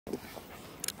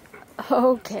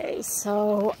Okay,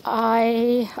 so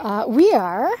we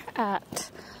are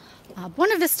at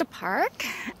Buena Vista Park,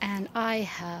 and I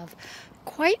have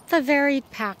quite the varied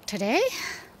pack today.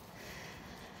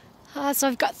 So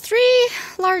I've got 3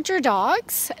 larger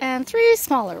dogs and 3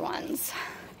 smaller ones.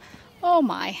 Oh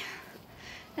my.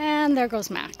 And there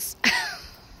goes Max.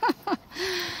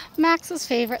 Max's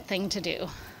favorite thing to do.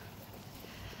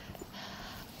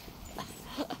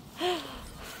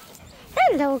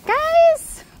 Hello,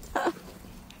 guys.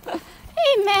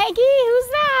 Hey, Maggie, who's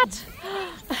that?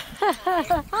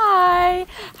 Hi,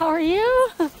 how are you?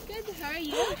 Good, how are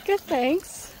you? Good,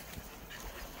 thanks.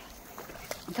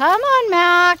 Come on,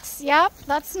 Max. Yep,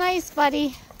 that's nice,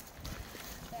 buddy.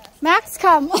 Max,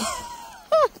 come.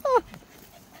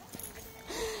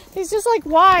 He's just like,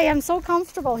 why? I'm so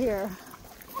comfortable here.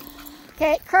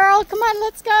 Okay, Curl, come on,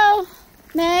 let's go.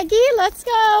 Maggie, let's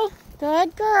go.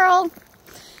 Good girl.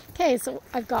 Okay, so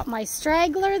I've got my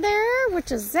straggler there,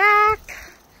 which is Zak.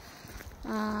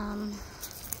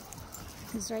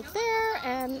 He's right there,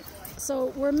 and so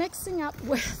we're mixing up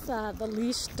with the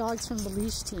leash dogs from the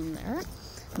leash team there.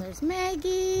 There's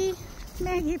Maggie.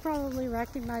 Maggie probably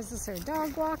recognizes her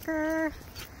dog walker.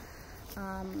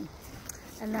 And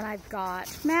then I've got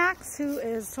Max, who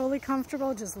is totally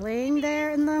comfortable just laying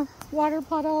there in the water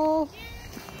puddle.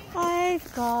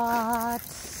 I've got...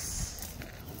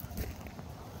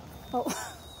 Oh.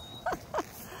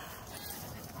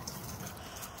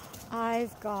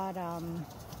 I've got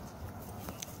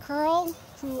Curl,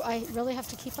 who I really have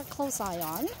to keep a close eye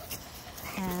on.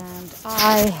 And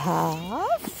I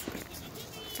have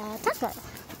Tukker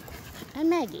and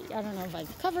Maggie. I don't know if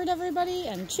I've covered everybody,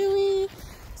 and Chewy.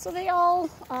 So they all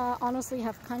honestly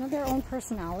have kind of their own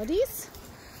personalities.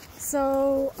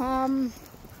 So,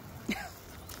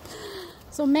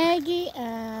 so Maggie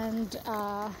and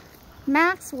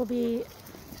Max will be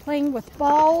playing with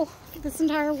ball this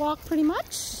entire walk pretty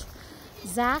much.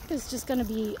 Zak is just going to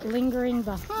be lingering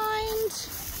behind.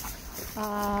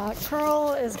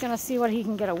 Curl is going to see what he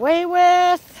can get away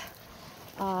with.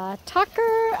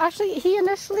 Tukker, actually, he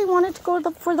initially wanted to go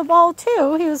for the ball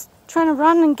too. He was trying to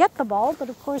run and get the ball, but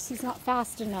of course he's not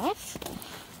fast enough.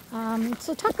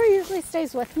 So Tukker usually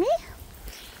stays with me.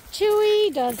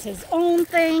 Chewy does his own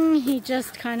thing. He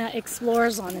just kind of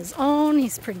explores on his own.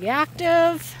 He's pretty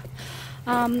active.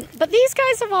 But these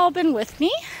guys have all been with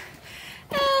me,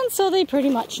 and so they pretty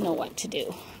much know what to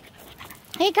do.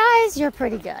 Hey guys, you're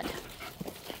pretty good.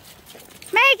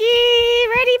 Maggie,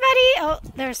 ready, buddy? Oh,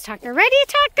 there's Tukker. Ready,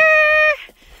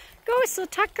 Tukker? Go. So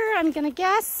Tukker, I'm gonna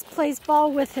guess, plays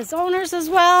ball with his owners as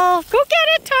well. Go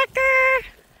get it, Tukker.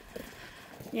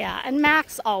 Yeah, and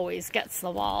Max always gets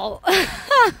the ball.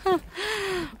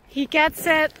 He gets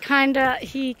it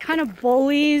he kind of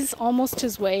bullies almost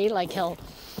his way. Like he'll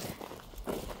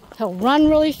run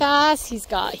really fast. He's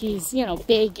you know,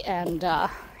 big, and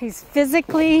he's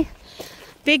physically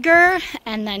bigger,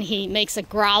 and then he makes a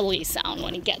growly sound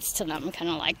when he gets to them, kind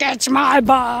of like, "It's my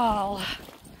ball."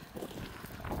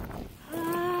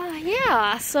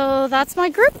 Yeah, so that's my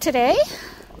group today.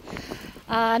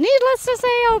 Needless to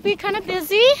say, I'll be kind of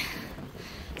busy.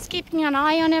 Just keeping an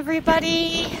eye on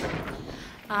everybody.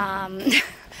 Yeah,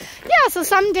 so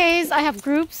some days I have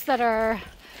groups that are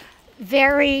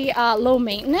very low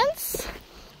maintenance,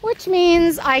 which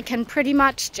means I can pretty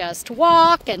much just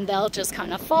walk and they'll just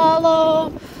kind of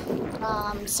follow.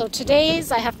 So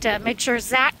today's I have to make sure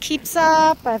Zak keeps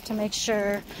up. I have to make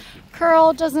sure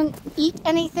Curl doesn't eat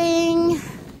anything.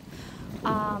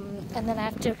 And then I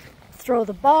have to throw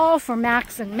the ball for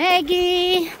Max and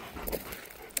Maggie.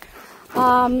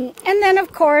 And then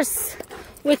of course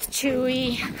with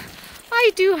Chewy,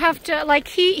 I do have to, like,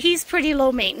 he's pretty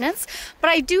low maintenance, but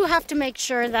I do have to make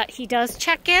sure that he does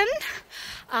check in.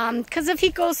 Because if he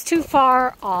goes too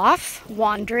far off,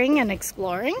 wandering and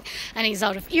exploring, and he's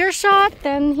out of earshot,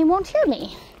 then he won't hear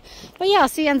me. But yeah,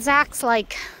 see, and Zak's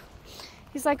like,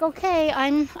 he's like, okay,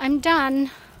 I'm done.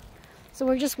 So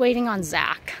we're just waiting on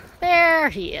Zak. There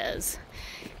he is.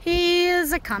 He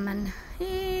is a-comin'.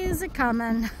 He's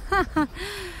a-comin'.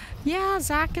 Yeah,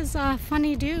 Zak is a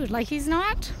funny dude. Like, he's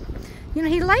not, you know,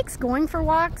 he likes going for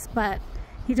walks, but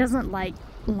he doesn't like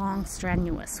long,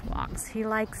 strenuous walks. He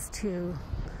likes to,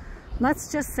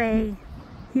 let's just say,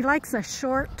 he likes a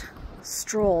short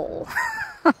stroll.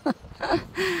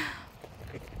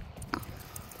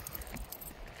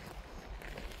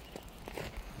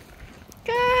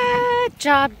 Good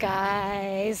job,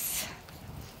 guys.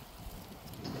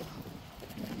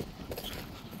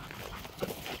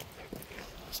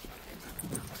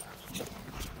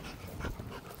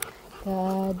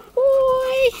 Good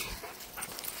boy.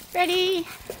 Ready?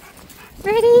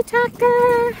 Ready,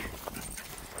 Tucker?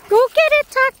 Go get it,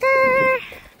 Tucker!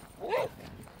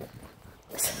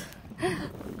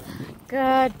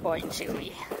 Good boy,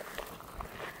 Chewy.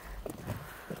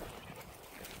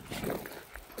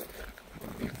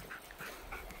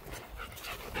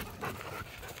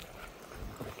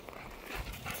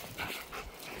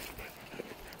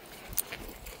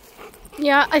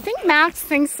 Yeah, I think Max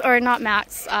thinks, or not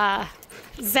Max,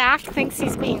 Zach thinks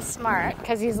he's being smart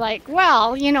because he's like,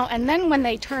 well, you know, and then when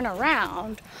they turn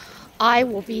around, I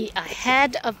will be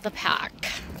ahead of the pack.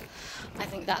 I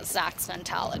think that's Zach's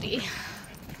mentality.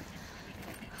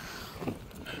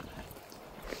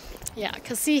 Yeah,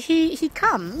 because see, he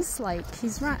comes, like,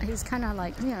 he's kind of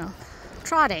like, you know,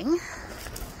 trotting.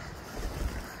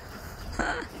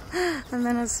 And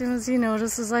then as soon as he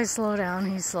notices I slow down,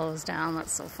 he slows down.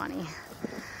 That's so funny.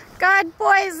 Good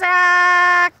boy,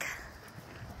 Zach!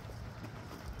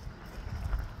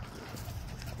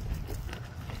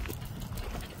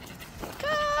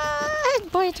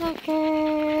 Good boy,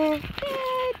 Tucker.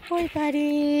 Good boy,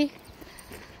 buddy.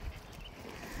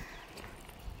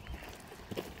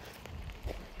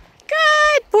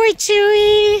 Good boy,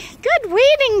 Chewy. Good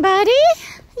waiting, buddy.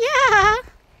 Yeah.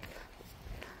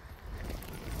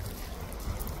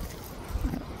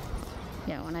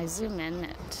 Yeah, when I zoom in,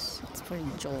 it's pretty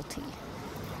jolty.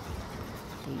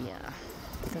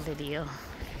 The video.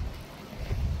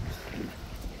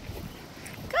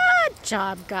 Good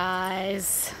job,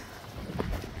 guys.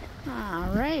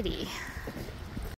 Alrighty.